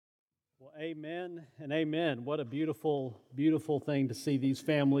Well, amen and amen. What a beautiful, beautiful thing to see these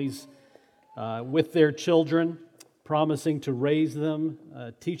families with their children, promising to raise them,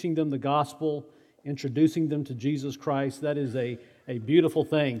 teaching them the gospel, introducing them to Jesus Christ. That is a beautiful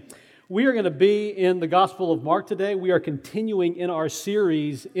thing. We are going to be in the Gospel of Mark today. We are continuing in our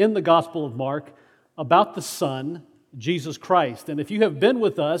series in the Gospel of Mark about the Son, Jesus Christ. And if you have been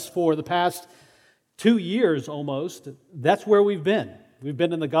with us for the past 2 years almost, that's where we've been. We've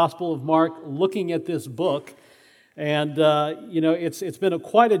been in the Gospel of Mark looking at this book, and it's been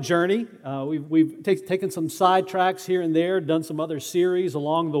quite a journey. We've taken some side tracks here and there, done some other series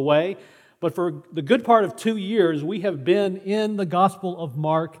along the way, but for the good part of 2 years, we have been in the Gospel of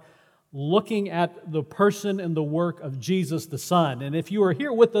Mark looking at the person and the work of Jesus the Son. And if you were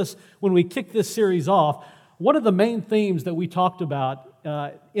here with us when we kicked this series off, one of the main themes that we talked about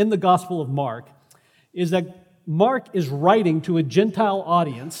in the Gospel of Mark is that Mark is writing to a Gentile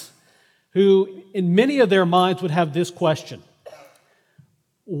audience who, in many of their minds, would have this question: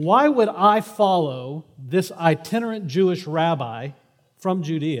 why would I follow this itinerant Jewish rabbi from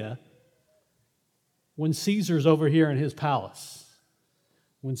Judea when Caesar's over here in his palace?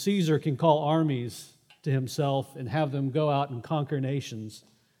 When Caesar can call armies to himself and have them go out and conquer nations,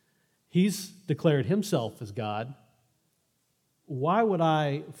 he's declared himself as God. Why would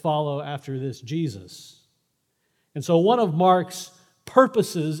I follow after this Jesus? And so one of Mark's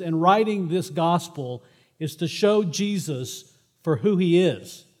purposes in writing this gospel is to show Jesus for who he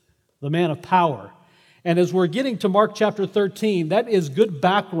is, the man of power. And as we're getting to Mark chapter 13, that is good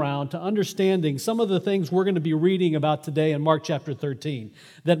background to understanding some of the things we're going to be reading about today in Mark chapter 13.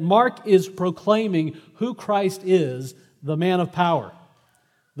 That Mark is proclaiming who Christ is, the man of power,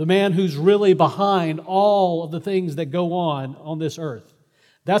 the man who's really behind all of the things that go on this earth.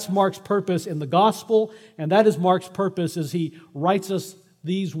 That's Mark's purpose in the gospel, and that is Mark's purpose as he writes us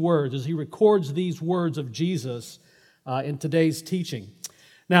these words, as he records these words of Jesus in today's teaching.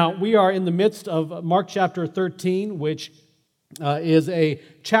 Now, we are in the midst of Mark chapter 13, which is a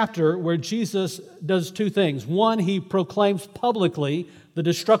chapter where Jesus does two things. One, he proclaims publicly the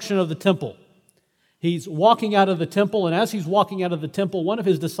destruction of the temple. He's walking out of the temple, and as he's walking out of the temple, one of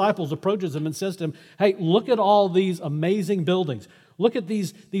his disciples approaches him and says to him, "Hey, look at all these amazing buildings. Look at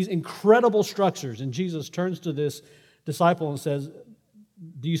these incredible structures." And Jesus turns to this disciple and says,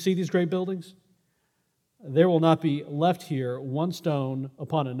 "Do you see these great buildings? There will not be left here one stone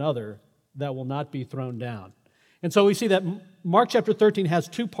upon another that will not be thrown down." And so we see that Mark chapter 13 has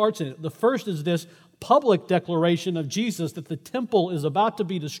two parts in it. The first is this public declaration of Jesus that the temple is about to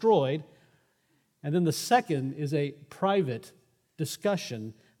be destroyed. And then the second is a private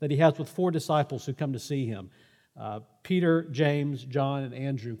discussion that he has with 4 disciples who come to see him. Peter, James, John, and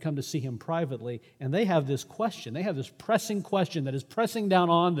Andrew come to see him privately, and they have this question. They have this pressing question that is pressing down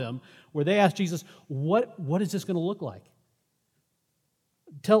on them, where they ask Jesus, what is this going to look like?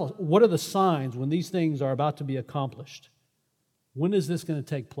 Tell us, what are the signs when these things are about to be accomplished? When is this going to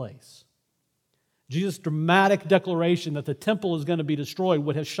take place? Jesus' dramatic declaration that the temple is going to be destroyed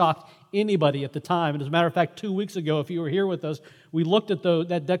would have shocked anybody at the time. And as a matter of fact, 2 weeks ago, if you were here with us, we looked at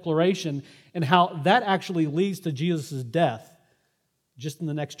that declaration and how that actually leads to Jesus' death just in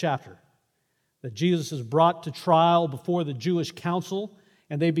the next chapter. That Jesus is brought to trial before the Jewish council,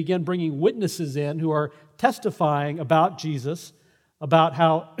 and they begin bringing witnesses in who are testifying about Jesus, about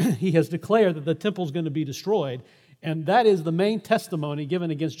how he has declared that the temple is going to be destroyed. And that is the main testimony given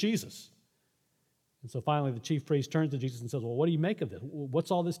against Jesus. And so finally, the chief priest turns to Jesus and says, "Well, what do you make of this?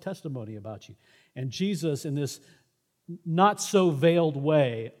 What's all this testimony about you?" And Jesus, in this not-so-veiled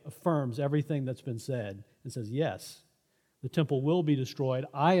way, affirms everything that's been said and says, "Yes, the temple will be destroyed.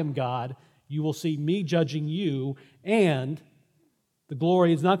 I am God. You will see me judging you, and the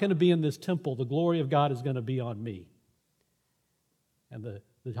glory is not going to be in this temple. The glory of God is going to be on me." And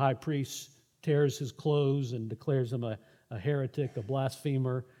the high priest tears his clothes and declares him a heretic, a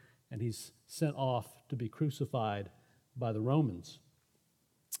blasphemer, and he's sent off to be crucified by the Romans.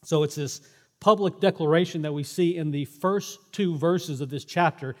 So it's this public declaration that we see in the first 2 verses of this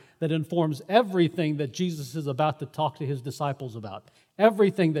chapter that informs everything that Jesus is about to talk to his disciples about,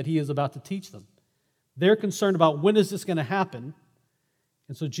 everything that he is about to teach them. They're concerned about when is this going to happen,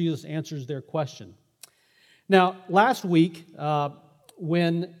 and so Jesus answers their question. Now, last week,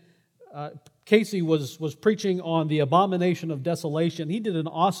 when Casey was preaching on the abomination of desolation, he did an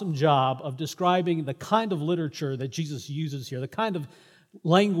awesome job of describing the kind of literature that Jesus uses here, the kind of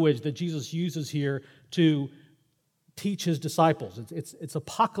language that Jesus uses here to teach his disciples. It's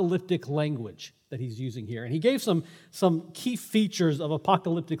apocalyptic language that he's using here. And he gave some key features of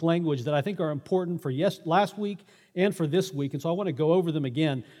apocalyptic language that I think are important for last week and for this week. And so I want to go over them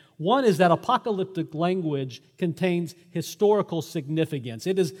again. One is that apocalyptic language contains historical significance.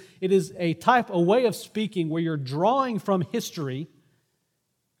 It is a way of speaking where you're drawing from history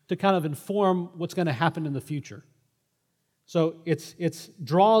to kind of inform what's going to happen in the future. So it's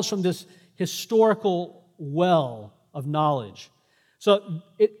draws from this historical well of knowledge. So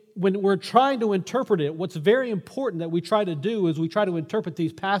when we're trying to interpret it, what's very important that we try to do as we try to interpret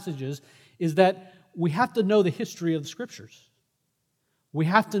these passages is that we have to know the history of the Scriptures. We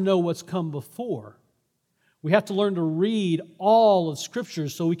have to know what's come before. We have to learn to read all of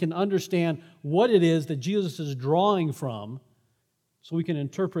Scriptures so we can understand what it is that Jesus is drawing from, so we can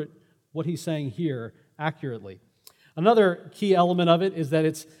interpret what he's saying here accurately. Another key element of it is that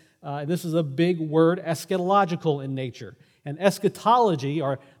it's, this is a big word, eschatological in nature. And eschatology,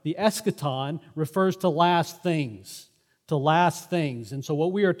 or the eschaton, refers to last things, And so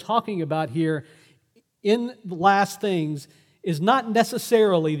what we are talking about here in the last things is not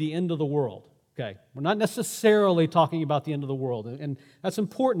necessarily the end of the world. Okay, we're not necessarily talking about the end of the world, and that's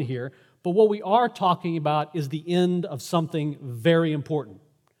important here. But what we are talking about is the end of something very important.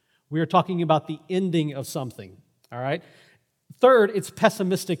 We are talking about the ending of something, all right? Third, it's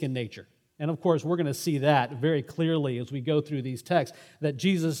pessimistic in nature. And of course, we're going to see that very clearly as we go through these texts, that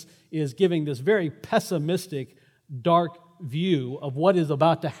Jesus is giving this very pessimistic, dark view of what is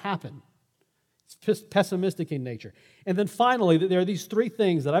about to happen. It's pessimistic in nature. And then finally, there are these three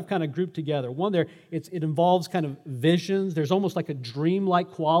things that I've kind of grouped together. One, it involves kind of visions. There's almost like a dreamlike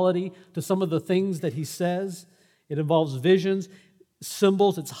quality to some of the things that he says. It involves visions,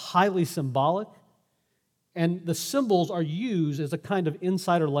 symbols. It's highly symbolic. And the symbols are used as a kind of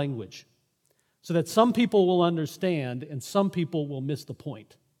insider language so that some people will understand and some people will miss the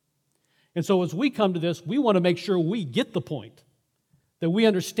point. And so as we come to this, we want to make sure we get the point, that we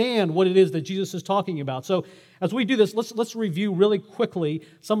understand what it is that Jesus is talking about. So as we do this, let's review really quickly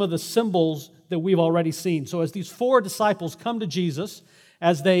some of the symbols that we've already seen. So as these four disciples come to Jesus,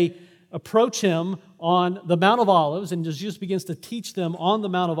 as they approach him on the Mount of Olives, and Jesus begins to teach them on the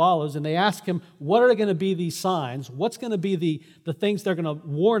Mount of Olives, and they ask him, what are going to be these signs? What's going to be the things they're going to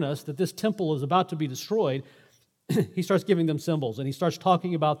warn us that this temple is about to be destroyed? He starts giving them symbols, and he starts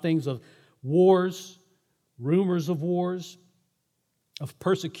talking about things of wars, rumors of wars, of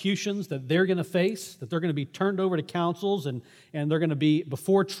persecutions that they're going to face, that they're going to be turned over to councils, and they're going to be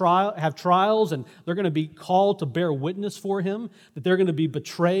have trials, and they're going to be called to bear witness for him, that they're going to be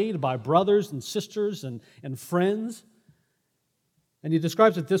betrayed by brothers and sisters and friends. And he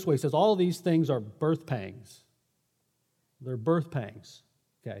describes it this way. He says, all of these things are birth pangs. They're birth pangs.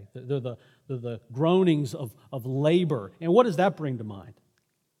 Okay, they're the groanings of labor. And what does that bring to mind?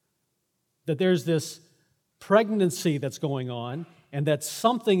 That there's this pregnancy that's going on, and that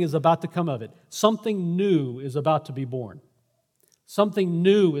something is about to come of it. Something new is about to be born. Something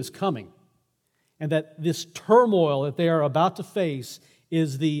new is coming. And that this turmoil that they are about to face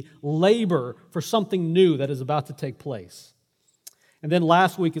is the labor for something new that is about to take place. And then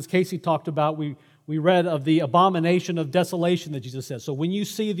last week, as Casey talked about, we read of the abomination of desolation that Jesus says. So when you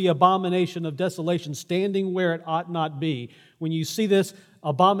see the abomination of desolation standing where it ought not be, when you see this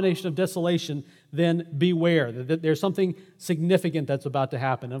abomination of desolation, then beware that there's something significant that's about to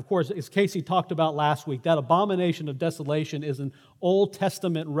happen. And of course, as Casey talked about last week, that abomination of desolation is an Old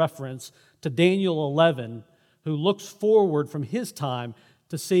Testament reference to Daniel 11, who looks forward from his time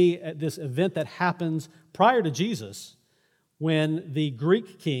to see this event that happens prior to Jesus, when the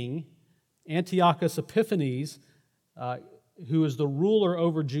Greek king, Antiochus Epiphanes, who is the ruler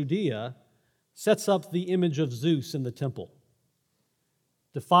over Judea, sets up the image of Zeus in the temple.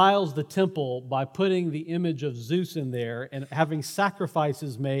 Defiles the temple by putting the image of Zeus in there and having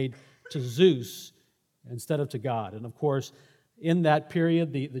sacrifices made to Zeus instead of to God. And of course, in that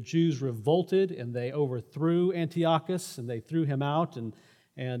period, the Jews revolted and they overthrew Antiochus and they threw him out.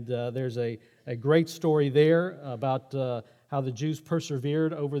 And there's a great story there about how the Jews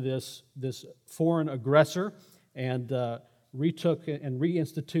persevered over this foreign aggressor and retook and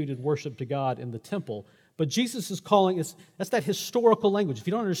reinstituted worship to God in the temple. But Jesus is calling us, that's that historical language. If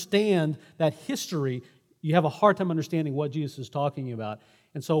you don't understand that history, you have a hard time understanding what Jesus is talking about.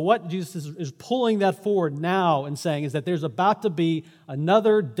 And so what Jesus is pulling that forward now and saying is that there's about to be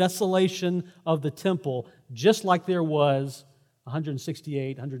another desolation of the temple, just like there was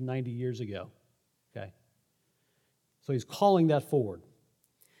 168, 190 years ago. Okay? So he's calling that forward.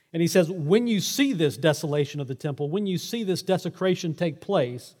 And he says, when you see this desolation of the temple, when you see this desecration take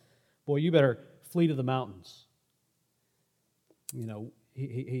place, boy, you better flee to the mountains. You know,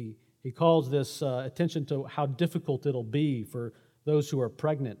 he calls this attention to how difficult it'll be for those who are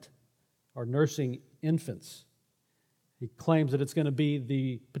pregnant or nursing infants. He claims that it's going to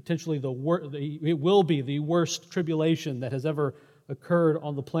be it will be the worst tribulation that has ever occurred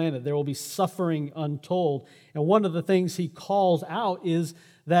on the planet. There will be suffering untold. And one of the things he calls out is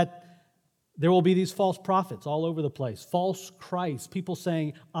that there will be these false prophets all over the place, false Christs, people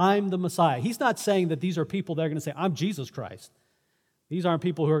saying, I'm the Messiah. He's not saying that these are people that are going to say, I'm Jesus Christ. These aren't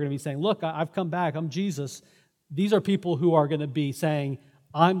people who are going to be saying, look, I've come back, I'm Jesus. These are people who are going to be saying,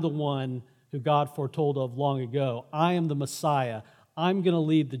 I'm the one who God foretold of long ago. I am the Messiah. I'm going to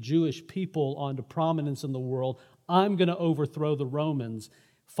lead the Jewish people onto prominence in the world. I'm going to overthrow the Romans.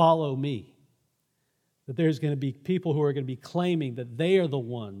 Follow me. That there's going to be people who are going to be claiming that they are the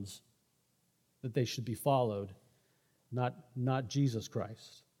ones that they should be followed, not Jesus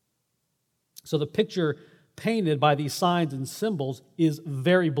Christ. So the picture painted by these signs and symbols is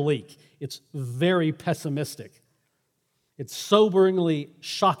very bleak. It's very pessimistic. It's soberingly,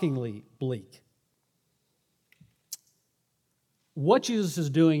 shockingly bleak. What Jesus is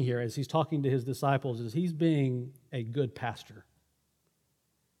doing here as he's talking to his disciples is he's being a good pastor.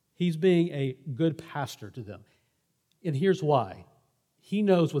 He's being a good pastor to them. And here's why. He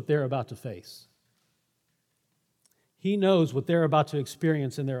knows what they're about to face. He knows what they're about to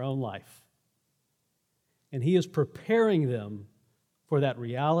experience in their own life. And he is preparing them for that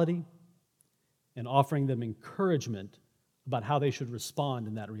reality and offering them encouragement about how they should respond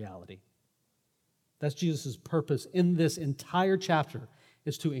in that reality. That's Jesus' purpose in this entire chapter,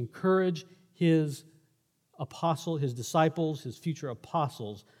 is to encourage his disciples, his future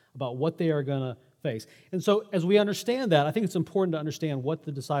apostles, about what they are going to face. And so as we understand that, I think it's important to understand what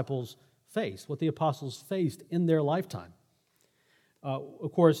the disciples faced, what the apostles faced in their lifetime.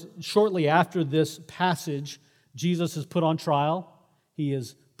 Of course, shortly after this passage, Jesus is put on trial. He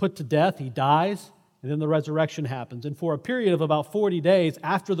is put to death. He dies. And then the resurrection happens. And for a period of about 40 days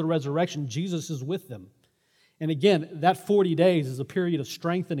after the resurrection, Jesus is with them. And again, that 40 days is a period of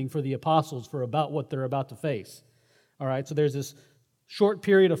strengthening for the apostles for about what they're about to face. All right, so there's this short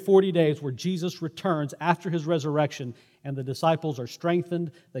period of 40 days where Jesus returns after his resurrection, and the disciples are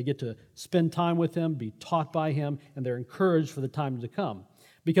strengthened. They get to spend time with him, be taught by him, and they're encouraged for the time to come.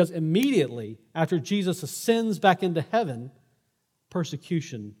 Because immediately after Jesus ascends back into heaven,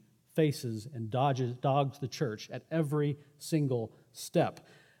 persecution faces and dogs the church at every single step.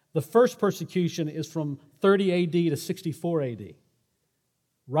 The first persecution is from 30 AD to 64 AD,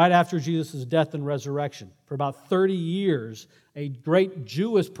 right after Jesus' death and resurrection. For about 30 years, a great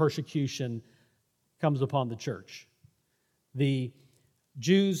Jewish persecution comes upon the church. The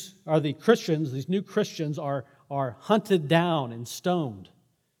Jews, or the Christians, these new Christians are hunted down and stoned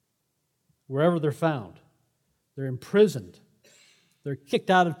wherever they're found. They're imprisoned. They're kicked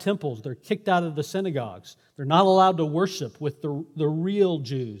out of temples. They're kicked out of the synagogues. They're not allowed to worship with the real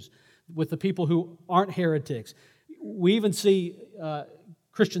Jews, with the people who aren't heretics. We even see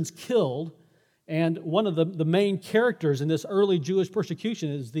Christians killed, and one of the main characters in this early Jewish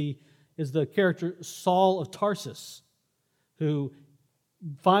persecution is the character Saul of Tarsus, who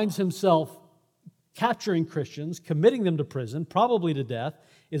finds himself capturing Christians, committing them to prison, probably to death,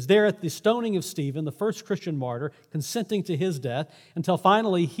 is there at the stoning of Stephen, the first Christian martyr, consenting to his death, until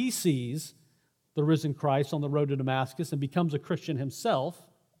finally he sees the risen Christ on the road to Damascus and becomes a Christian himself.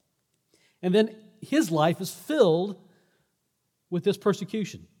 And then his life is filled with this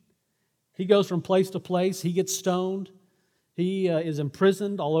persecution. He goes from place to place. He gets stoned. He is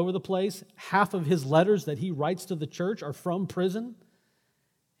imprisoned all over the place. Half of his letters that he writes to the church are from prison.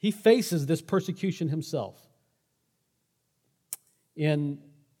 He faces this persecution himself.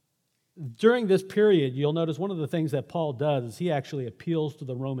 During this period, you'll notice one of the things that Paul does is he actually appeals to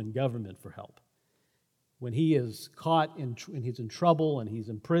the Roman government for help. When he is caught and he's in trouble and he's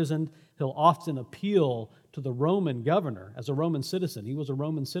imprisoned, he'll often appeal to the Roman governor as a Roman citizen. He was a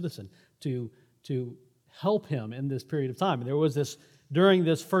Roman citizen to help him in this period of time. And there was this, during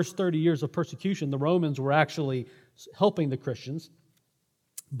this first 30 years of persecution, the Romans were actually helping the Christians.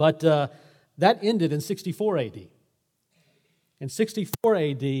 But that ended in 64 AD. In 64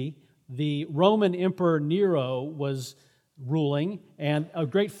 AD, the Roman Emperor Nero was ruling, and a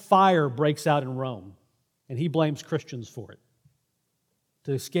great fire breaks out in Rome, and he blames Christians for it.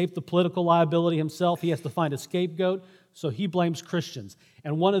 To escape the political liability himself, he has to find a scapegoat, so he blames Christians.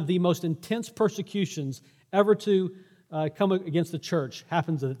 And one of the most intense persecutions ever to come against the church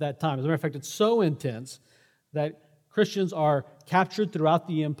happens at that time. As a matter of fact, it's so intense that Christians are captured throughout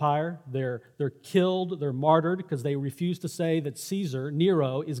the empire. They're killed, they're martyred because they refuse to say that Caesar,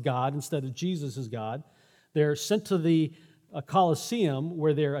 Nero, is God instead of Jesus is God. They're sent to the Colosseum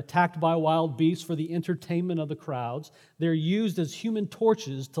where they're attacked by wild beasts for the entertainment of the crowds. They're used as human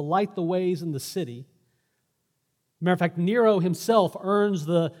torches to light the ways in the city. Matter of fact, Nero himself earns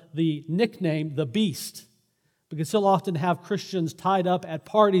the nickname the Beast, because he'll often have Christians tied up at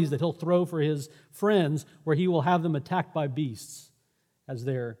parties that he'll throw for his friends, where he will have them attacked by beasts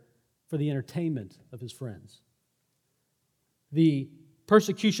for the entertainment of his friends. The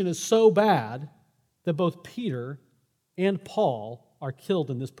persecution is so bad that both Peter and Paul are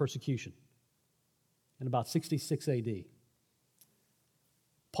killed in this persecution in about 66 AD.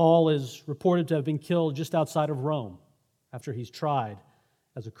 Paul is reported to have been killed just outside of Rome after he's tried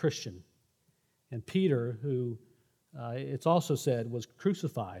as a Christian. And Peter, who it's also said was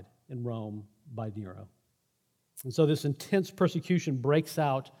crucified in Rome by Nero. And so this intense persecution breaks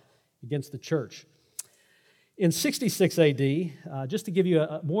out against the church. In 66 AD, just to give you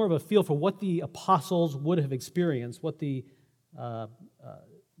more of a feel for what the apostles would have experienced, what these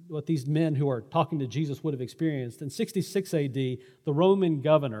men who are talking to Jesus would have experienced, in 66 AD, the Roman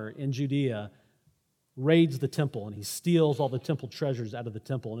governor in Judea raids the temple, and he steals all the temple treasures out of the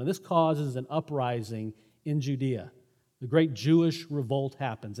temple. And this causes an uprising in Judea. The great Jewish revolt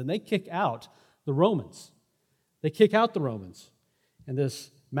happens, and they kick out the Romans. They kick out the Romans in this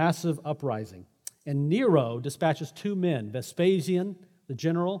massive uprising. And Nero dispatches two men, Vespasian, the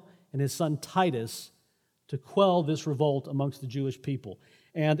general, and his son Titus, to quell this revolt amongst the Jewish people.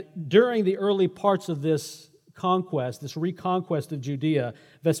 And during the early parts of this conquest, this reconquest of Judea,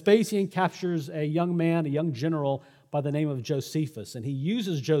 Vespasian captures a young man, a young general by the name of Josephus. And he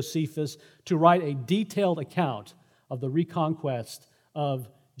uses Josephus to write a detailed account of the reconquest of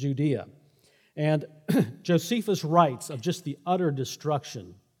Judea. And Josephus writes of just the utter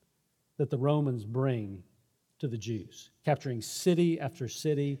destruction that the Romans bring to the Jews, capturing city after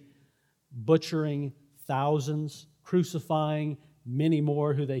city, butchering thousands, crucifying many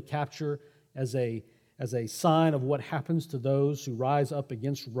more who they capture as a sign of what happens to those who rise up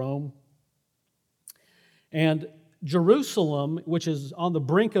against Rome. And Jerusalem, which is on the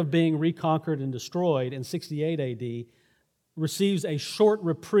brink of being reconquered and destroyed in 68 AD, receives a short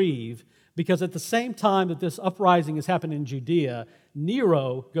reprieve, because at the same time that this uprising is happening in Judea,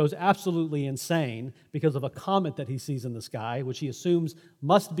 Nero goes absolutely insane because of a comet that he sees in the sky, which he assumes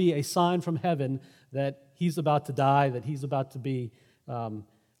must be a sign from heaven that he's about to die, that he's about to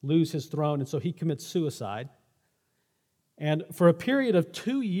lose his throne, and so he commits suicide. And for a period of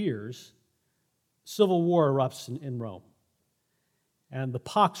 2 years, civil war erupts in Rome. And the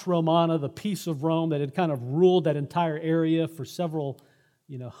Pax Romana, the peace of Rome that had kind of ruled that entire area for several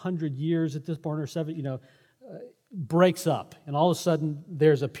 100 years at this point, or breaks up. And all of a sudden,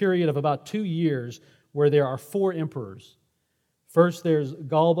 there's a period of about 2 years where there are 4 emperors. First, there's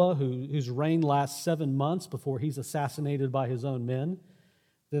Galba, whose reign lasts 7 months before he's assassinated by his own men.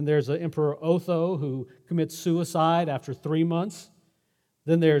 Then there's the Emperor Otho, who commits suicide after 3 months.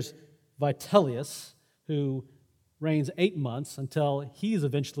 Then there's Vitellius, who reigns 8 months until he's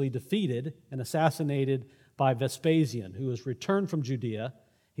eventually defeated and assassinated by Vespasian, who has returned from Judea.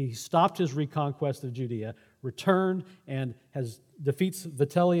 He stopped his reconquest of Judea, returned, and defeats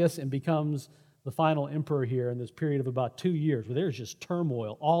Vitellius and becomes the final emperor here in this period of about 2 years, where there's just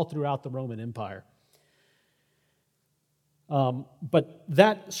turmoil all throughout the Roman Empire. But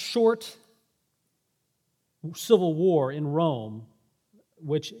that short civil war in Rome,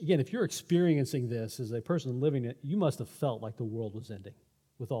 which, again, if you're experiencing this as a person living it, you must have felt like the world was ending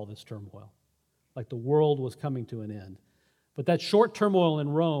with all this turmoil, like the world was coming to an end. But that short turmoil in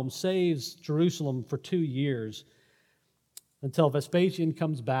Rome saves Jerusalem for 2 years until Vespasian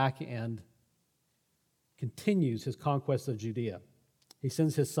comes back and continues his conquest of Judea. He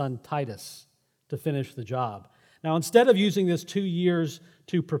sends his son Titus to finish the job. Now, instead of using this 2 years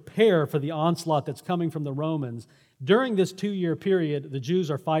to prepare for the onslaught that's coming from the Romans, during this 2-year period, the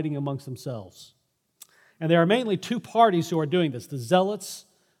Jews are fighting amongst themselves. And there are mainly 2 parties who are doing this. The Zealots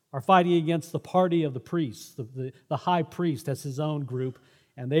are fighting against the party of the priests. The high priest has his own group,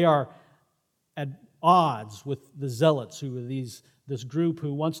 and they are at odds with the Zealots, who are this group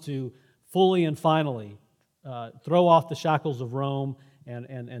who wants to fully and finally throw off the shackles of Rome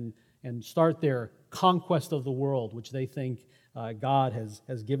and start their conquest of the world, which they think God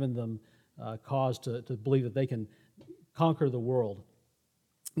has given them cause to believe that they can conquer the world.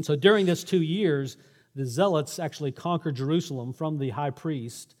 And so during this 2 years, the Zealots actually conquer Jerusalem from the high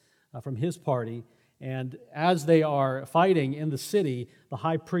priest, from his party, and as they are fighting in the city, the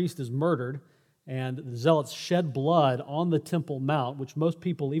high priest is murdered, and the Zealots shed blood on the Temple Mount, which most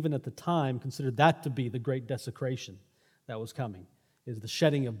people, even at the time, considered that to be the great desecration that was coming, is the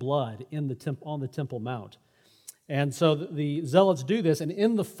shedding of blood on the Temple Mount. And so the Zealots do this, and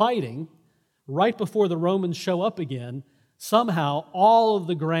in the fighting, right before the Romans show up again, somehow all of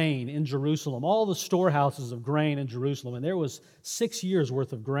the grain in Jerusalem, all the storehouses of grain in Jerusalem, and there was 6 years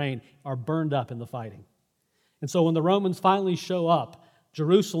worth of grain, are burned up in the fighting. And so when the Romans finally show up,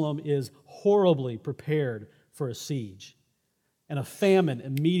 Jerusalem is horribly prepared for a siege. And a famine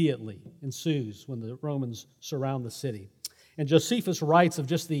immediately ensues when the Romans surround the city. And Josephus writes of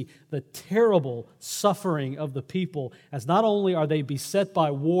just the terrible suffering of the people, as not only are they beset by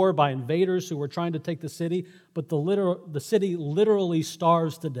war, by invaders who were trying to take the city, but the city literally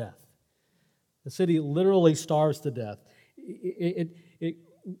starves to death. The city literally starves to death.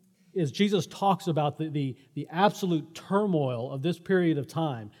 As Jesus talks about the absolute turmoil of this period of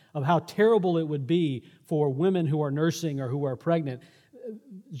time, of how terrible it would be for women who are nursing or who are pregnant,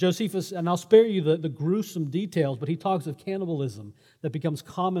 Josephus, and I'll spare you the gruesome details, but he talks of cannibalism that becomes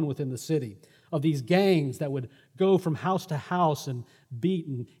common within the city, of these gangs that would go from house to house and beat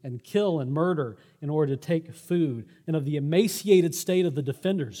and kill and murder in order to take food, and of the emaciated state of the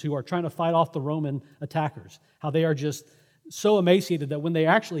defenders who are trying to fight off the Roman attackers, how they are just so emaciated that when they're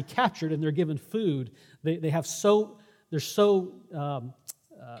actually captured and they're given food, they're so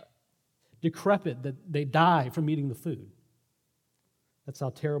decrepit that they die from eating the food. That's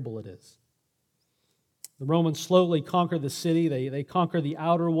how terrible it is. The Romans slowly conquer the city. They conquer the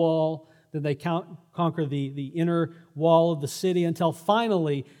outer wall. Then they conquer the inner wall of the city until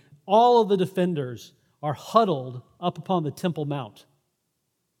finally all of the defenders are huddled up upon the Temple Mount.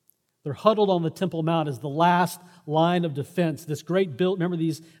 They're huddled on the Temple Mount as the last line of defense. This great build, remember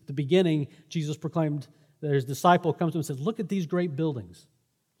these, at the beginning, Jesus proclaimed that his disciple comes to him and says, look at these great buildings.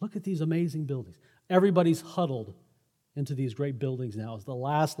 Look at these amazing buildings. Everybody's huddled into these great buildings now as the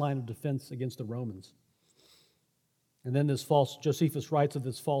last line of defense against the Romans. And then Josephus writes of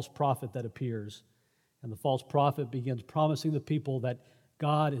this false prophet that appears. And the false prophet begins promising the people that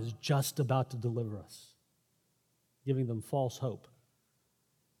God is just about to deliver us, giving them false hope.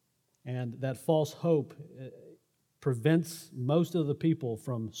 And that false hope prevents most of the people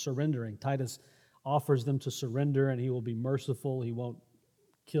from surrendering. Titus offers them to surrender, and he will be merciful. He won't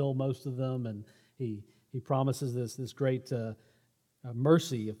kill most of them, and he promises this great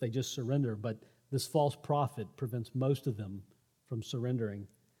mercy if they just surrender. But this false prophet prevents most of them from surrendering.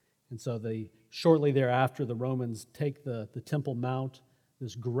 And so shortly thereafter, the Romans take the Temple Mount.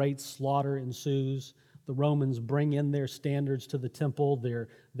 This great slaughter ensues. The Romans bring in their standards to the temple,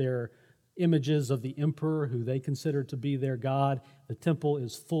 their images of the emperor who they consider to be their god. The temple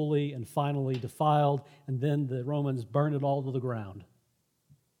is fully and finally defiled, and then the Romans burn it all to the ground.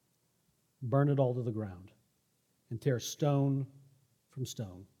 Burn it all to the ground and tear stone from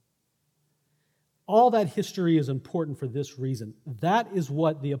stone. All that history is important for this reason. That is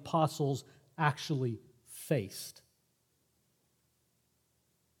what the apostles actually faced.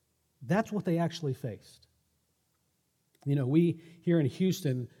 That's what they actually faced. You know, we here in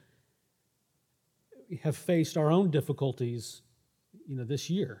Houston have faced our own difficulties, this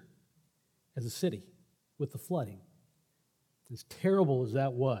year as a city with the flooding. As terrible as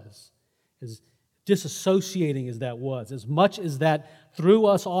that was, as disassociating as that was, as much as that threw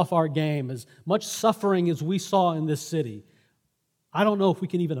us off our game, as much suffering as we saw in this city, I don't know if we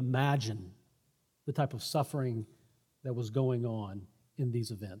can even imagine the type of suffering that was going on in these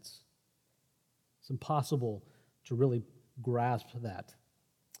events. It's impossible to really grasp that.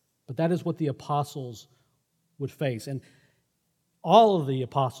 But that is what the apostles would face. And all of the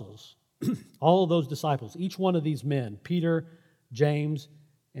apostles, all of those disciples, each one of these men, Peter, James,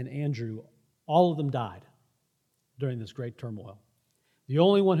 and Andrew, all of them died during this great turmoil. The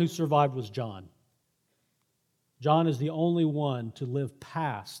only one who survived was John. John is the only one to live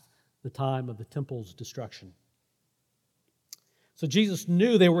past the time of the temple's destruction. So Jesus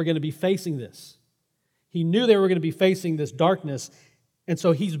knew they were going to be facing this. He knew they were going to be facing this darkness, and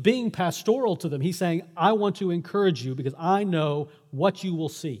so he's being pastoral to them. He's saying, I want to encourage you because I know what you will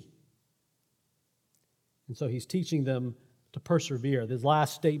see. And so he's teaching them to persevere. This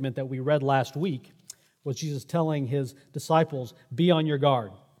last statement that we read last week was Jesus telling his disciples, be on your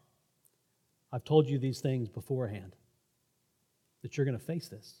guard. I've told you these things beforehand, that you're going to face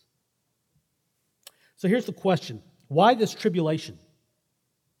this. So here's the question. Why this tribulation?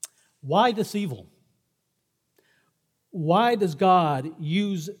 Why this evil? Why does God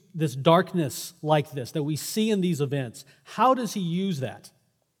use this darkness like this that we see in these events? How does he use that?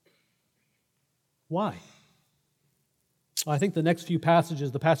 Why? I think the next few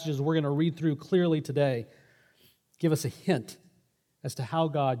passages, the passages we're going to read through clearly today, give us a hint as to how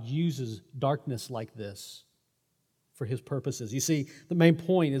God uses darkness like this for his purposes. You see, the main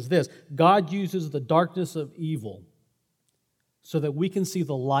point is this. God uses the darkness of evil so that we can see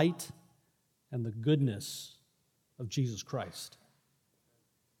the light and the goodness of Jesus Christ.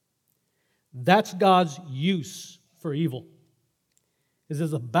 That's God's use for evil, is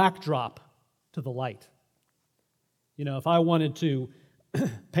as a backdrop to the light. You know, if I wanted to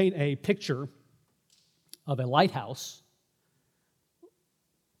paint a picture of a lighthouse,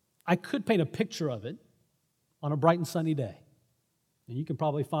 I could paint a picture of it on a bright and sunny day. And you can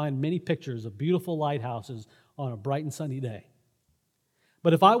probably find many pictures of beautiful lighthouses on a bright and sunny day.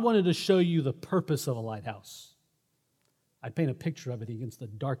 But if I wanted to show you the purpose of a lighthouse, I'd paint a picture of it against the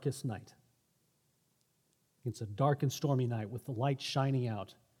darkest night. Against a dark and stormy night with the light shining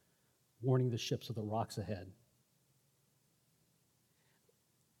out, warning the ships of the rocks ahead.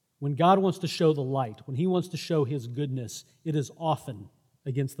 When God wants to show the light, when He wants to show His goodness, it is often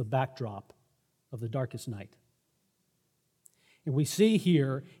against the backdrop of the darkest night. And we see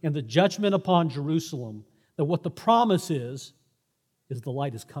here in the judgment upon Jerusalem that what the promise is the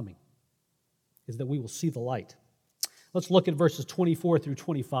light is coming, is that we will see the light. Let's look at verses 24 through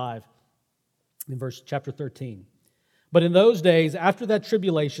 25 in chapter 13. But in those days, after that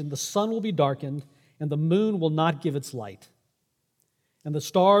tribulation, the sun will be darkened, and the moon will not give its light. And the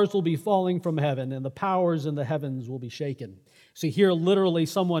stars will be falling from heaven, and the powers in the heavens will be shaken. See, here literally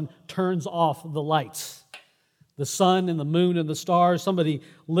someone turns off the lights. The sun and the moon and the stars, somebody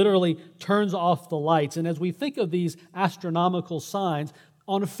literally turns off the lights. And as we think of these astronomical signs,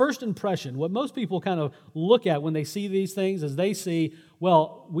 on a first impression, what most people kind of look at when they see these things is they see,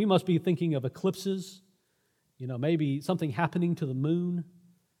 well, we must be thinking of eclipses, maybe something happening to the moon,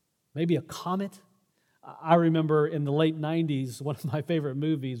 maybe a comet. I remember in the late 90s, one of my favorite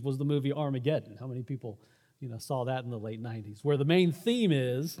movies was the movie Armageddon. How many people, saw that in the late 90s? Where the main theme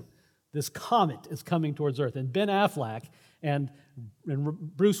is this comet is coming towards Earth. And Ben Affleck and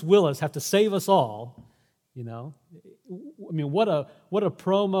Bruce Willis have to save us all, what a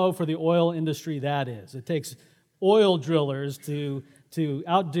promo for the oil industry that is. It takes oil drillers to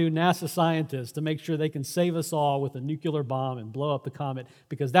outdo NASA scientists to make sure they can save us all with a nuclear bomb and blow up the comet,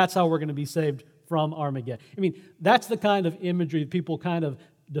 because that's how we're going to be saved from Armageddon. That's the kind of imagery that people kind of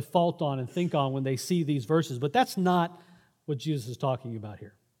default on and think on when they see these verses, but that's not what Jesus is talking about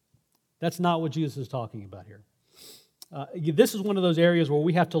here. That's not what Jesus is talking about here. This is one of those areas where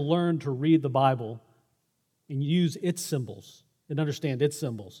we have to learn to read the Bible and use its symbols and understand its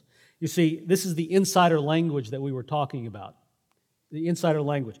symbols. You see, this is the insider language that we were talking about, the insider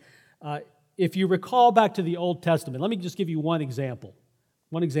language. If you recall back to the Old Testament, let me just give you one example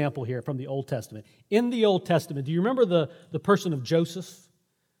here from the Old Testament. In the Old Testament, do you remember the person of Joseph?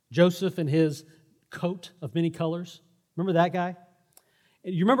 Joseph and his coat of many colors? Remember that guy?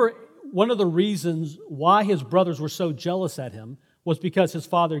 And you remember one of the reasons why his brothers were so jealous at him was because his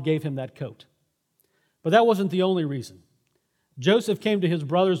father gave him that coat. But that wasn't the only reason. Joseph came to his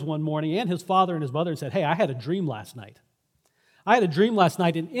brothers one morning and his father and his mother and said, "Hey, I had a dream last night.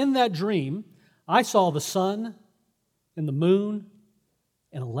 And in that dream, I saw the sun and the moon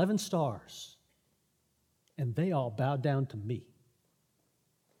and 11 stars, and they all bowed down to me."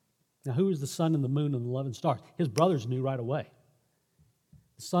 Now, who is the sun and the moon and the 11 stars? His brothers knew right away.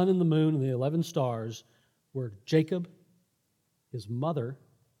 The sun and the moon and the 11 stars were Jacob, his mother,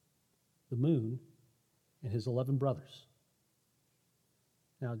 the moon, and his 11 brothers.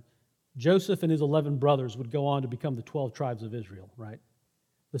 Now, Joseph and his 11 brothers would go on to become the 12 tribes of Israel, right?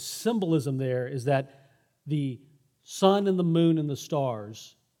 The symbolism there is that the sun and the moon and the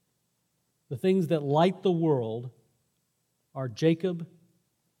stars, the things that light the world, are Jacob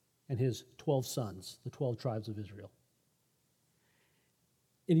and his 12 sons, the 12 tribes of Israel.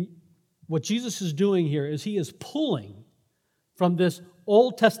 And what Jesus is doing here is he is pulling from this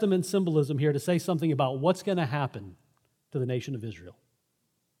Old Testament symbolism here to say something about what's going to happen to the nation of Israel.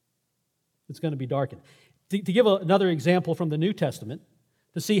 It's going to be darkened. To give another example from the New Testament,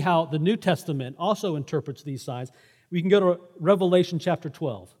 to see how the New Testament also interprets these signs, we can go to Revelation chapter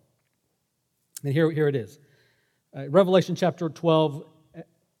 12. And here it is. Revelation chapter 12,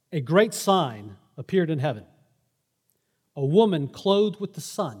 a great sign appeared in heaven. A woman clothed with the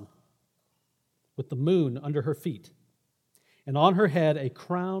sun, with the moon under her feet, and on her head a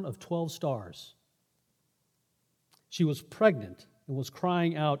crown of 12 stars. She was pregnant and was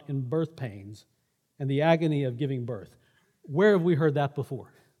crying out in birth pains and the agony of giving birth. Where have we heard that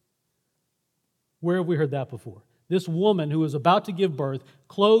before? Where have we heard that before? This woman who was about to give birth,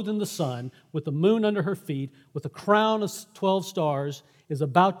 clothed in the sun, with the moon under her feet, with a crown of 12 stars, is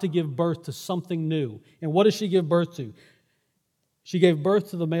about to give birth to something new. And what does she give birth to? She gave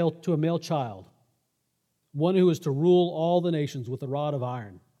birth to a male child, one who is to rule all the nations with a rod of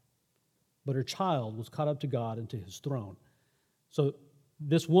iron. But her child was caught up to God and to his throne. So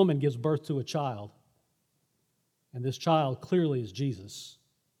this woman gives birth to a child And this child clearly is Jesus,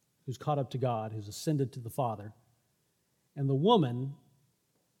 who's caught up to God, who's ascended to the Father. And the woman,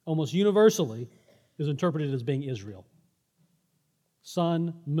 almost universally, is interpreted as being Israel.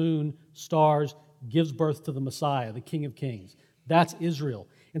 Sun, moon, stars, gives birth to the Messiah, the King of Kings. That's Israel.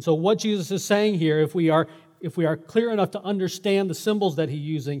 And so what Jesus is saying here, if we are clear enough to understand the symbols that he's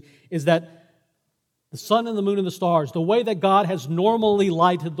using, is that the sun and the moon and the stars, the way that God has normally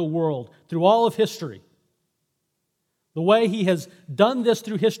lighted the world through all of history, the way he has done this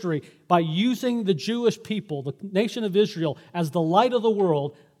through history by using the Jewish people, the nation of Israel, as the light of the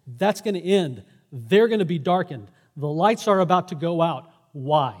world, that's going to end. They're going to be darkened. The lights are about to go out.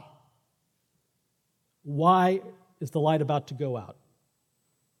 Why? Why is the light about to go out?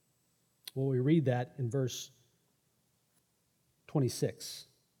 Well, we read that in verse 26.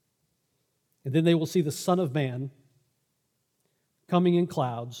 And then they will see the Son of Man coming in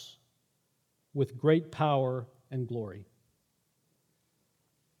clouds with great power and glory.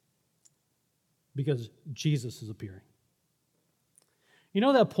 Because Jesus is appearing. You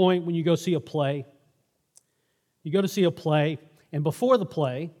know that point when you go see a play? You go to see a play, and before the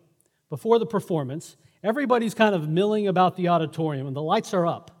play, before the performance, everybody's kind of milling about the auditorium, and the lights are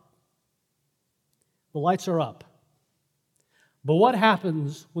up. The lights are up. But what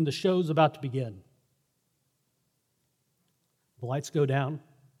happens when the show's about to begin? The lights go down,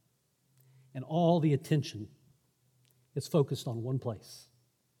 and all the attention is focused on one place.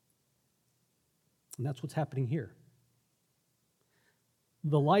 And that's what's happening here.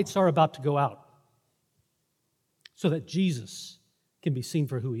 The lights are about to go out so that Jesus can be seen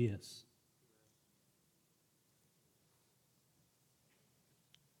for who he is.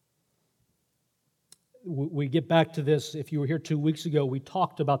 We get back to this. If you were here 2 weeks ago, we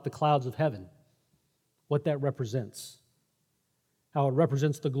talked about the clouds of heaven, what that represents, how it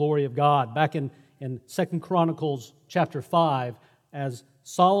represents the glory of God. Back in 2 Chronicles chapter 5, as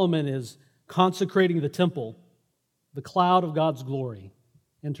Solomon is consecrating the temple, the cloud of God's glory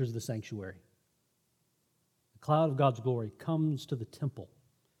enters the sanctuary. The cloud of God's glory comes to the temple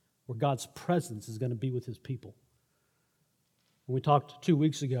where God's presence is going to be with his people. And we talked 2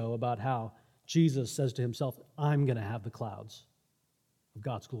 weeks ago about how Jesus says to himself, I'm going to have the clouds of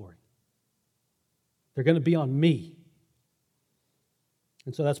God's glory. They're going to be on me.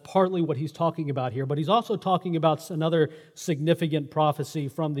 And so that's partly what he's talking about here. But he's also talking about another significant prophecy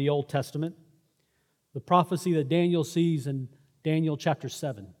from the Old Testament, the prophecy that Daniel sees in Daniel chapter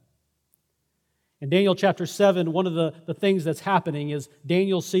 7. In Daniel chapter 7, one of the things that's happening is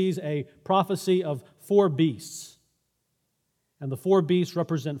Daniel sees a prophecy of 4 beasts. And the 4 beasts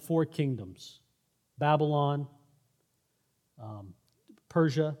represent 4 kingdoms: Babylon,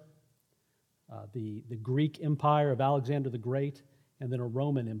 Persia, the Greek empire of Alexander the Great, and then a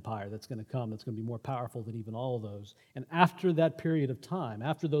Roman empire that's going to come that's going to be more powerful than even all of those. And after that period of time,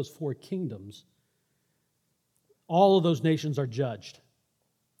 after those 4 kingdoms, all of those nations are judged.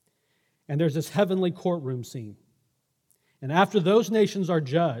 And there's this heavenly courtroom scene. And after those nations are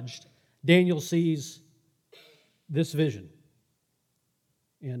judged, Daniel sees this vision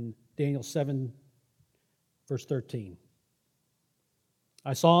in Daniel 7, verse 13.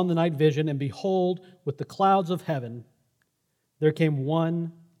 I saw in the night vision, and behold, with the clouds of heaven, there came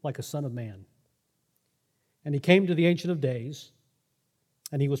one like a son of man. And he came to the Ancient of Days,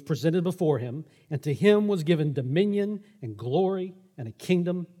 and he was presented before him, and to him was given dominion and glory and a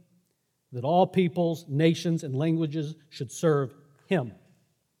kingdom, that all peoples, nations, and languages should serve him.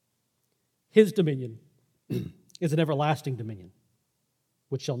 His dominion is an everlasting dominion,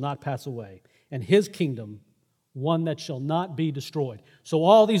 which shall not pass away, and his kingdom, one that shall not be destroyed. So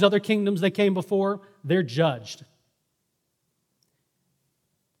all these other kingdoms that came before, they're judged.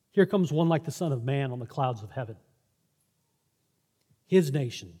 Here comes one like the Son of Man on the clouds of heaven. His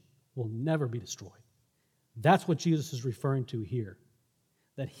nation will never be destroyed. That's what Jesus is referring to here,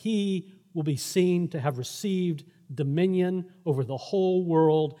 that he will be seen to have received dominion over the whole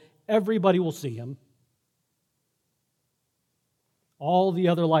world. Everybody will see him. All the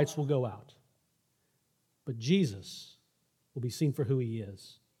other lights will go out. But Jesus will be seen for who he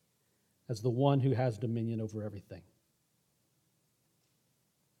is, as the one who has dominion over everything.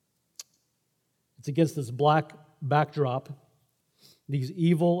 It's against this black backdrop, these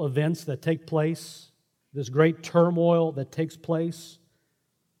evil events that take place, this great turmoil that takes place,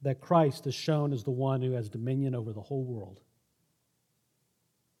 that Christ is shown as the one who has dominion over the whole world.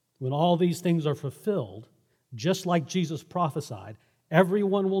 When all these things are fulfilled, just like Jesus prophesied,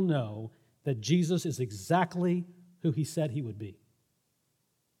 everyone will know that Jesus is exactly who he said he would be.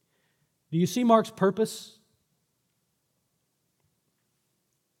 Do you see Mark's purpose?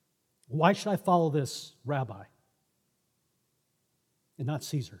 Why should I follow this rabbi? and not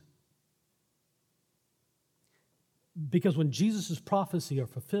Caesar. Because when Jesus' prophecy are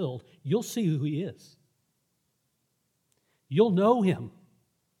fulfilled, you'll see who he is. You'll know him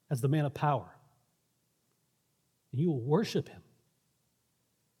as the man of power. And you will worship him.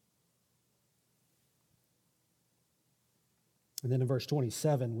 And then in verse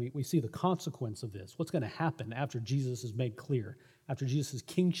 27, we see the consequence of this. What's going to happen after Jesus is made clear? After Jesus'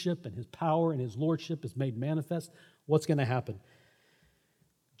 kingship and his power and his lordship is made manifest, what's going to happen?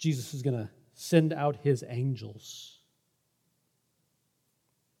 Jesus is going to send out his angels.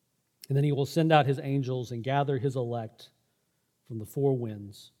 And then he will send out his angels and gather his elect from the four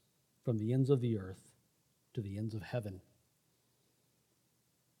winds, from the ends of the earth to the ends of heaven.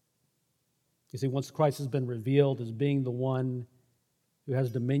 You see, once Christ has been revealed as being the one who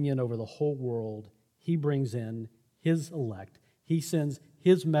has dominion over the whole world, he brings in his elect. He sends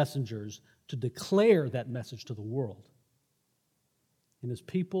his messengers to declare that message to the world. And his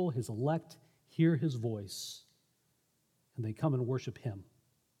people, his elect, hear his voice, and they come and worship him.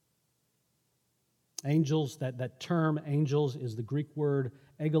 Angels, that term angels is the Greek word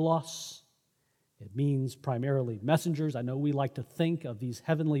angelos. It means primarily messengers. I know we like to think of these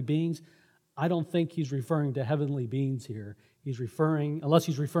heavenly beings. I don't think he's referring to heavenly beings here. Unless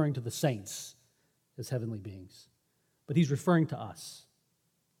he's referring to the saints as heavenly beings. But he's referring to us.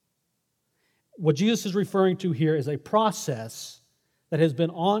 What Jesus is referring to here is a process that has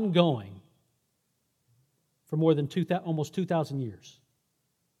been ongoing for more than almost 2,000 years.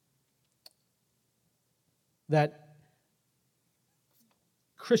 That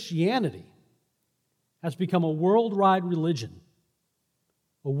Christianity has become a worldwide religion,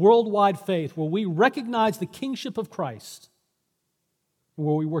 a worldwide faith where we recognize the kingship of Christ and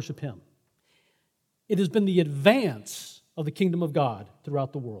where we worship him. It has been the advance of the kingdom of God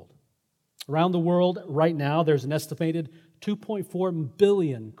throughout the world. Around the world right now, there's an estimated 2.4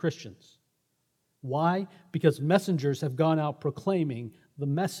 billion Christians. Why? Because messengers have gone out proclaiming the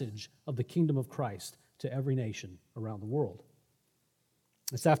message of the kingdom of Christ to every nation around the world.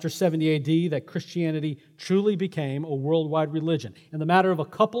 It's after 70 AD that Christianity truly became a worldwide religion. In the matter of a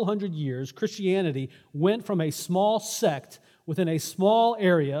couple hundred years, Christianity went from a small sect within a small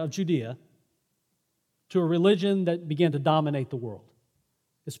area of Judea to a religion that began to dominate the world,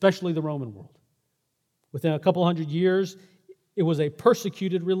 especially the Roman world. Within a couple hundred years, it was a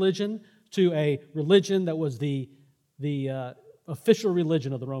persecuted religion to a religion that was the official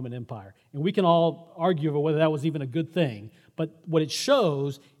religion of the Roman Empire. And we can all argue over whether that was even a good thing, but what it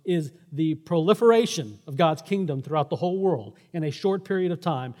shows is the proliferation of God's kingdom throughout the whole world in a short period of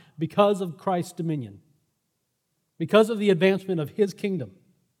time because of Christ's dominion, because of the advancement of his kingdom.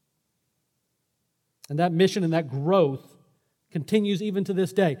 And that mission and that growth continues even to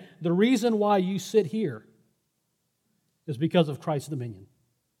this day. The reason why you sit here is because of Christ's dominion.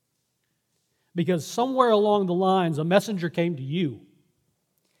 Because somewhere along the lines, a messenger came to you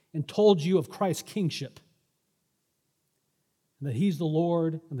and told you of Christ's kingship, and that he's the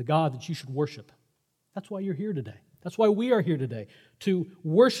Lord and the God that you should worship. That's why you're here today. That's why we are here today, to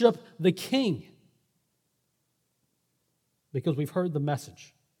worship the King, because we've heard the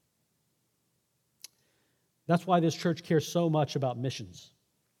message. That's why this church cares so much about missions.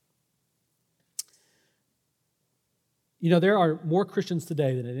 You know, there are more Christians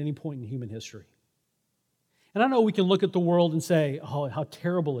today than at any point in human history. And I know we can look at the world and say, oh, how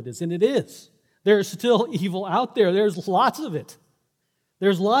terrible it is. And it is. There's still evil out there. There's lots of it.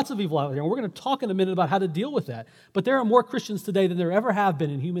 There's lots of evil out there. And we're going to talk in a minute about how to deal with that. But there are more Christians today than there ever have been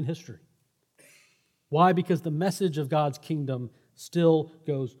in human history. Why? Because the message of God's kingdom still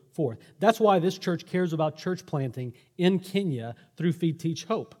goes forth. That's why this church cares about church planting in Kenya through Feed, Teach,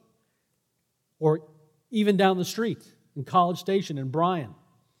 Hope. Or even down the street in College Station in Bryan,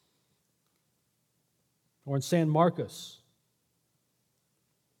 or in San Marcos.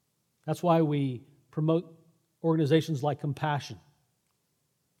 That's why we promote organizations like Compassion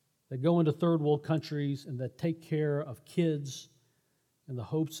that go into third world countries and that take care of kids in the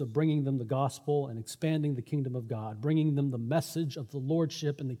hopes of bringing them the gospel and expanding the kingdom of God, bringing them the message of the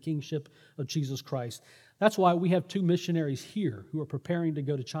lordship and the kingship of Jesus Christ. That's why we have 2 missionaries here who are preparing to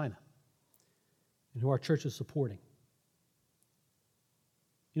go to China and who our church is supporting.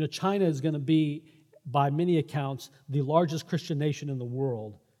 You know, China is going to be, by many accounts, the largest Christian nation in the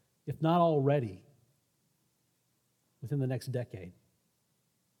world, if not already, within the next decade.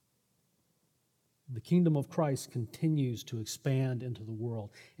 The kingdom of Christ continues to expand into the world,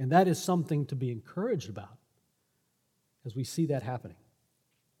 and that is something to be encouraged about as we see that happening.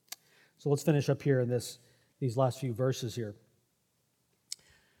 So let's finish up here in these last few verses here.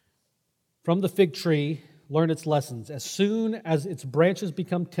 From the fig tree, learn its lessons. As soon as its branches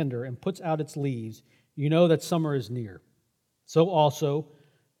become tender and puts out its leaves, you know that summer is near. So also,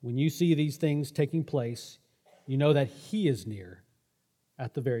 when you see these things taking place, you know that He is near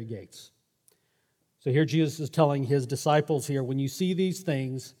at the very gates. So here Jesus is telling His disciples here, when you see these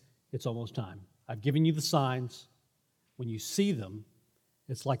things, it's almost time. I've given you the signs. When you see them,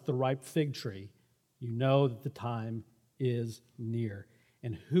 it's like the ripe fig tree. You know that the time is near.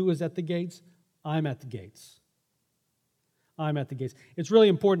 And who is at the gates? I'm at the gates. I'm at the gates. It's really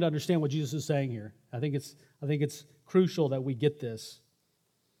important to understand what Jesus is saying here. I think it's crucial that we get this.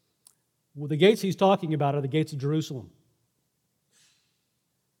 Well, the gates He's talking about are the gates of Jerusalem.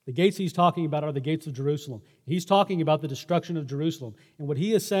 The gates He's talking about are the gates of Jerusalem. He's talking about the destruction of Jerusalem. And what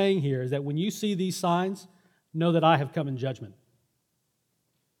He is saying here is that when you see these signs, know that I have come in judgment.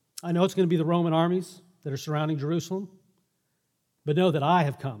 I know it's going to be the Roman armies that are surrounding Jerusalem, but know that I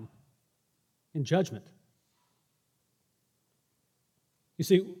have come in judgment. You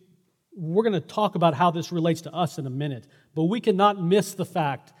see, we're going to talk about how this relates to us in a minute, but we cannot miss the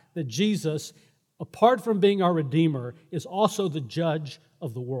fact that Jesus, apart from being our Redeemer, is also the judge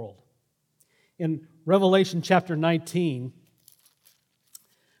of the world. In Revelation chapter 19,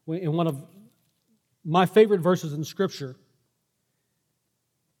 in one of my favorite verses in Scripture,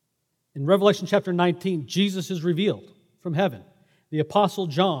 in Revelation chapter 19, Jesus is revealed from heaven. The Apostle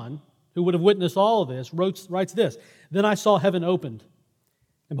John, who would have witnessed all of this, writes this, "Then I saw heaven opened,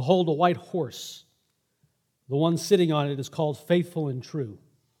 and behold, a white horse. The one sitting on it is called Faithful and True.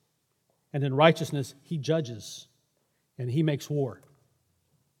 And in righteousness He judges, and He makes war."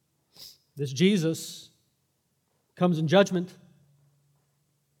 This Jesus comes in judgment.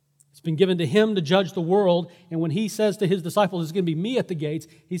 It's been given to Him to judge the world, and when He says to His disciples, it's going to be me at the gates,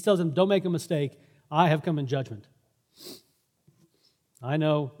 He tells them, don't make a mistake, I have come in judgment. I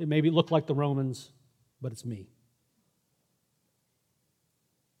know it may look like the Romans, but it's me.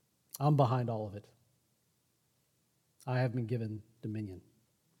 I'm behind all of it. I have been given dominion.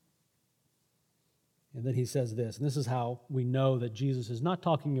 And then He says this, and this is how we know that Jesus is not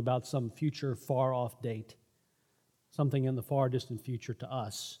talking about some future far-off date, something in the far distant future to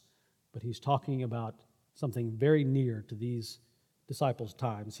us, but He's talking about something very near to these disciples'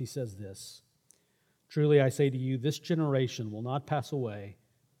 times. He says this, "Truly I say to you, this generation will not pass away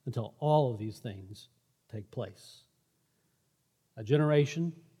until all of these things take place." A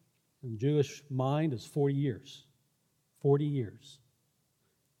generation in the Jewish mind is 40 years. 40 years.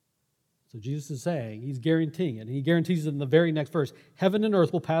 So Jesus is saying, He's guaranteeing it, and He guarantees it in the very next verse, heaven and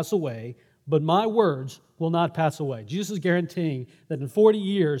earth will pass away, but my words will not pass away. Jesus is guaranteeing that in 40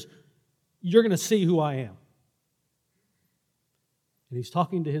 years, you're going to see who I am. And He's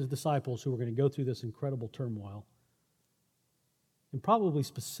talking to His disciples who are going to go through this incredible turmoil, and probably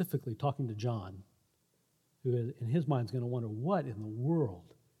specifically talking to John, who in his mind is going to wonder, what in the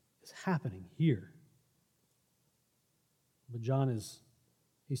world is happening here? But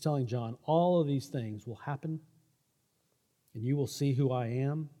He's telling John, all of these things will happen, and you will see who I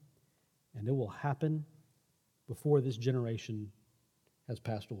am, and it will happen before this generation has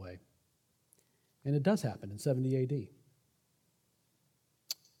passed away. And it does happen in 70 AD.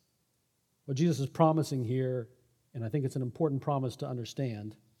 What Jesus is promising here, and I think it's an important promise to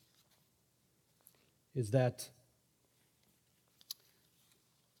understand, is that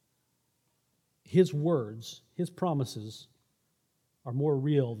His words, His promises, are more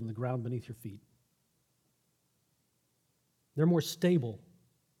real than the ground beneath your feet. They're more stable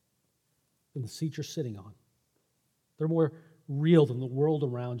than the seat you're sitting on. They're more real than the world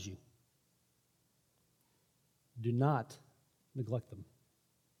around you. Do not neglect them.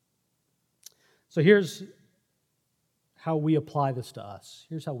 So here's how we apply this to us.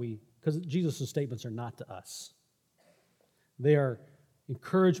 Because Jesus' statements are not to us. They are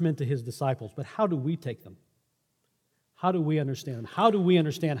encouragement to His disciples. But how do we take them? How do we understand them? How do we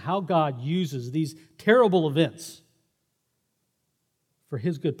understand how God uses these terrible events for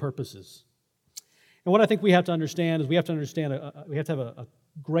His good purposes? And what I think we have to understand is we have to have a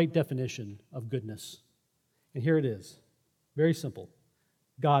great definition of goodness. And here it is. Very simple.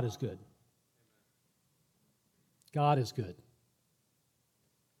 God is good. God is good.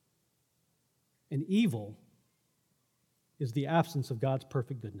 And evil is the absence of God's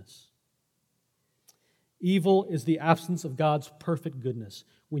perfect goodness. Evil is the absence of God's perfect goodness.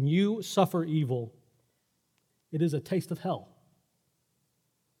 When you suffer evil, it is a taste of hell.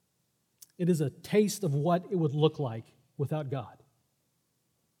 It is a taste of what it would look like without God,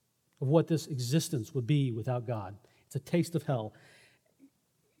 of what this existence would be without God. It's a taste of hell.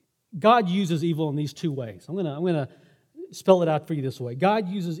 God uses evil in these two ways. I'm going to spell it out for you this way. God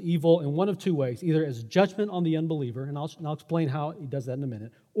uses evil in one of two ways, either as judgment on the unbeliever, and I'll explain how he does that in a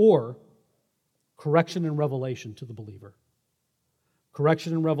minute, or correction and revelation to the believer.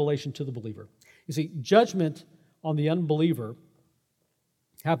 Correction and revelation to the believer. You see, judgment on the unbeliever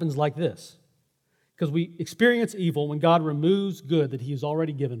happens like this. Because we experience evil when God removes good that he has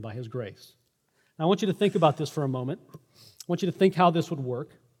already given by his grace. Now, I want you to think about this for a moment. I want you to think how this would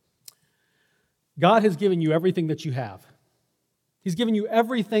work. God has given you everything that you have. He's given you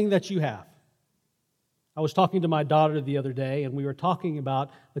everything that you have. I was talking to my daughter the other day, and we were talking about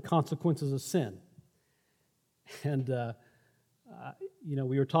the consequences of sin. And,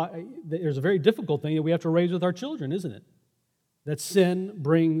 we were talking, there's a very difficult thing that we have to raise with our children, isn't it? That sin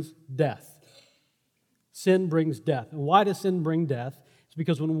brings death. Sin brings death. And why does sin bring death? It's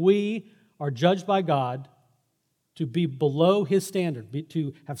because when we are judged by God to be below his standard,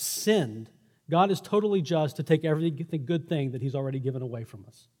 to have sinned, God is totally just to take every good thing that he's already given away from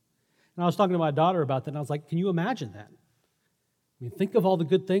us. And I was talking to my daughter about that, and I was like, can you imagine that? I mean, think of all the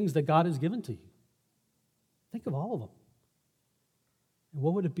good things that God has given to you. Think of all of them. And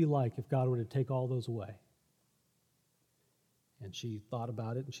what would it be like if God were to take all those away? And she thought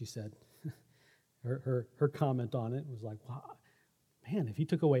about it, and she said, her comment on it was like, wow, man, if he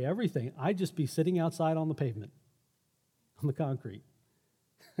took away everything, I'd just be sitting outside on the pavement, on the concrete.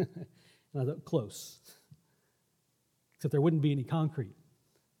 And I thought, close. Except there wouldn't be any concrete.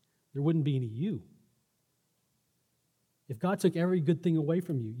 There wouldn't be any you. If God took every good thing away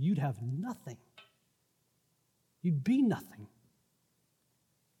from you, you'd have nothing. You'd be nothing.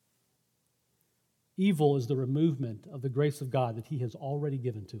 Evil is the removal of the grace of God that he has already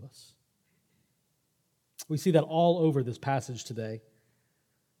given to us. We see that all over this passage today.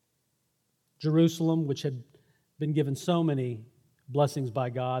 Jerusalem, which had been given so many blessings by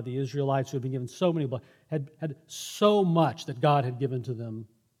God, the Israelites who had been given so many blessings, had so much that God had given to them,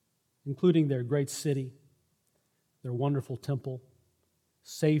 including their great city, their wonderful temple,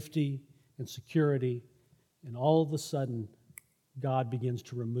 safety and security, and all of a sudden, God begins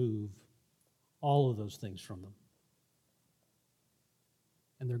to remove all of those things from them.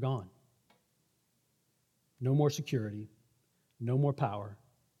 And they're gone. No more security, no more power,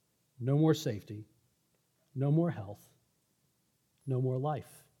 no more safety, no more health, no more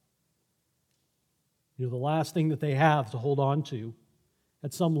life. The last thing that they have to hold on to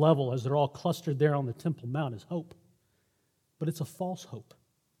at some level as they're all clustered there on the Temple Mount is hope. But it's a false hope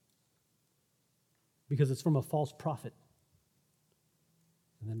because it's from a false prophet.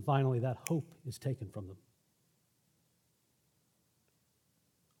 And then finally, that hope is taken from them.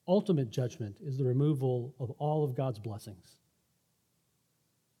 Ultimate judgment is the removal of all of God's blessings.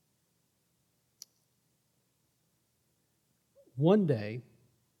 One day,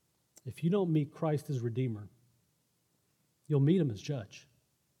 if you don't meet Christ as Redeemer, you'll meet him as judge.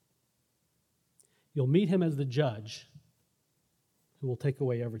 You'll meet him as the judge who will take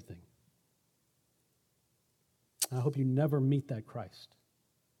away everything. I hope you never meet that Christ.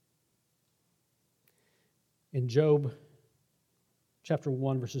 In Job chapter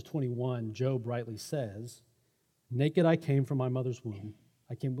 1, verses 21, Job rightly says, "Naked I came from my mother's womb.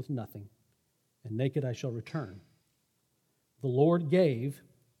 I came with nothing, and naked I shall return. The Lord gave,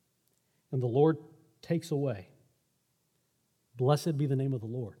 and the Lord takes away. Blessed be the name of the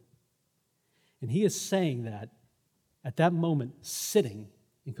Lord." And he is saying that at that moment, sitting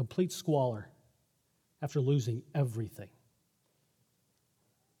in complete squalor after losing everything.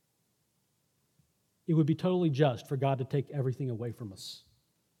 It would be totally just for God to take everything away from us.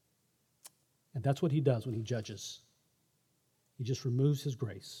 And that's what he does when he judges. He just removes his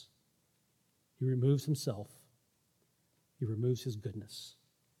grace. He removes himself. He removes his goodness.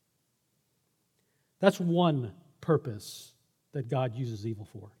 That's one purpose that God uses evil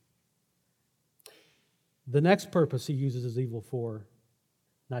for. The next purpose he uses his evil for,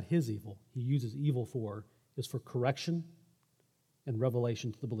 not his evil, he uses evil for, is for correction and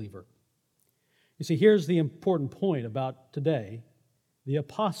revelation to the believer. You see, here's the important point about today. The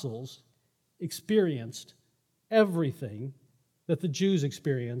apostles experienced everything that the Jews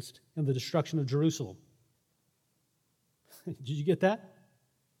experienced in the destruction of Jerusalem. Did you get that?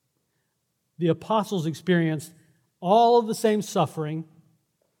 The apostles experienced all of the same suffering,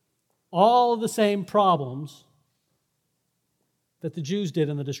 all of the same problems that the Jews did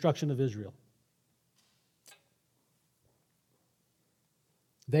in the destruction of Israel.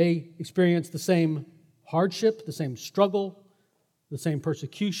 They experienced the same hardship, the same struggle, the same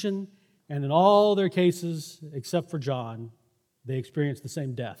persecution, and in all their cases, except for John, they experienced the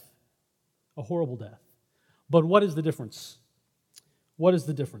same death, a horrible death. But what is the difference? What is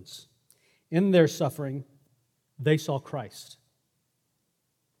the difference? In their suffering, they saw Christ.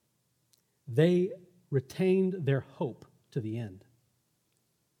 They retained their hope to the end.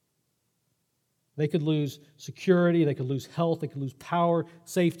 They could lose security, they could lose health, they could lose power,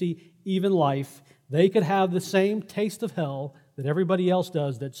 safety, even life. They could have the same taste of hell that everybody else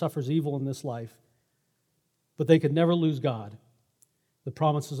does that suffers evil in this life. But they could never lose God, the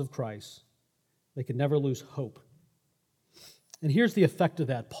promises of Christ. They could never lose hope. And here's the effect of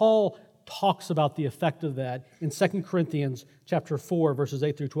that. Paul talks about the effect of that in 2 Corinthians chapter 4, verses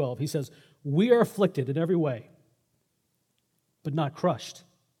 8 through 12. He says, "We are afflicted in every way, but not crushed.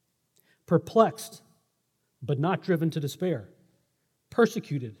 Perplexed, but not driven to despair.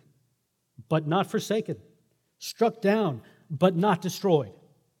 Persecuted, but not forsaken. Struck down, but not destroyed.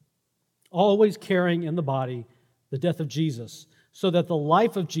 Always carrying in the body the death of Jesus, so that the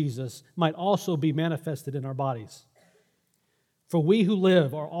life of Jesus might also be manifested in our bodies. For we who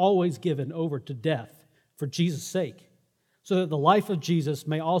live are always given over to death for Jesus' sake, so that the life of Jesus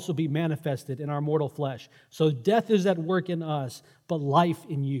may also be manifested in our mortal flesh. So death is at work in us, but life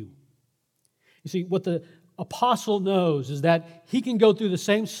in you." You see, what the apostle knows is that he can go through the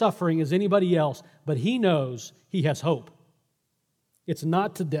same suffering as anybody else, but he knows he has hope. It's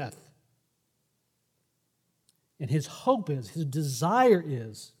not to death. And his hope is, his desire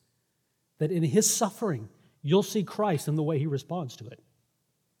is, that in his suffering, you'll see Christ in the way he responds to it.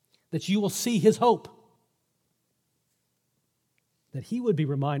 That you will see his hope. That he would be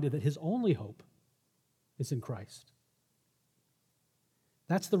reminded that his only hope is in Christ.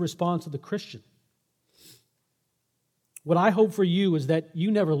 That's the response of the Christian. What I hope for you is that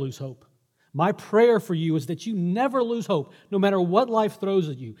you never lose hope. My prayer for you is that you never lose hope, no matter what life throws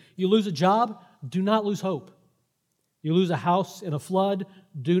at you. You lose a job, do not lose hope. You lose a house in a flood,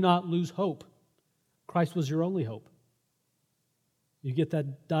 do not lose hope. Christ was your only hope. You get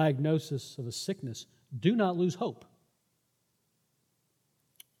that diagnosis of a sickness, do not lose hope.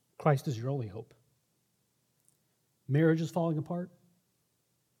 Christ is your only hope. Marriage is falling apart.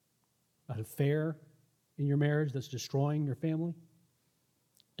 An affair in your marriage that's destroying your family.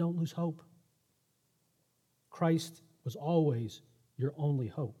 Don't lose hope. Christ was always your only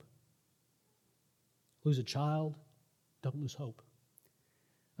hope. Lose a child, don't lose hope.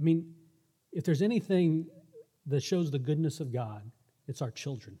 I mean, if there's anything that shows the goodness of God, it's our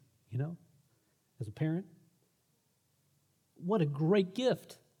children, you know? As a parent, what a great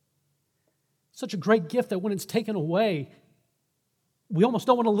gift. Such a great gift that when it's taken away, we almost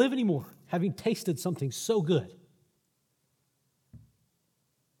don't want to live anymore, having tasted something so good.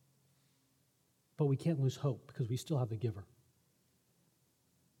 But we can't lose hope because we still have the giver.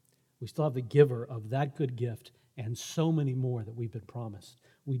 We still have the giver of that good gift and so many more that we've been promised.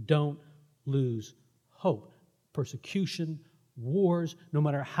 We don't lose hope. Persecution, wars, no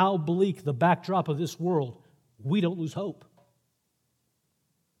matter how bleak the backdrop of this world, we don't lose hope.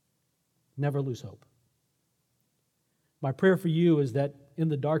 Never lose hope. My prayer for you is that in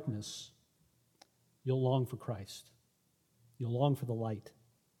the darkness, you'll long for Christ. You'll long for the light.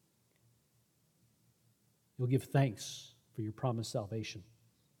 You'll give thanks for your promised salvation.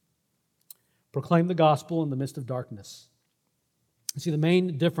 Proclaim the gospel in the midst of darkness. You see, the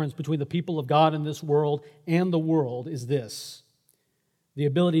main difference between the people of God in this world and the world is this: the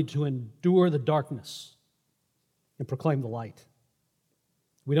ability to endure the darkness and proclaim the light.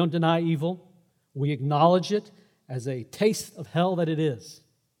 We don't deny evil. We acknowledge it as a taste of hell that it is.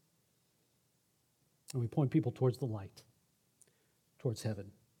 And we point people towards the light, towards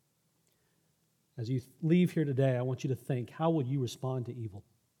heaven. As you leave here today, I want you to think, how will you respond to evil?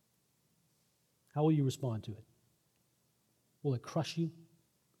 How will you respond to it? Will it crush you?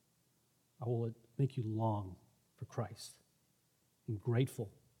 Or will it make you long for Christ and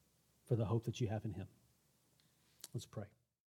grateful for the hope that you have in Him? Let's pray.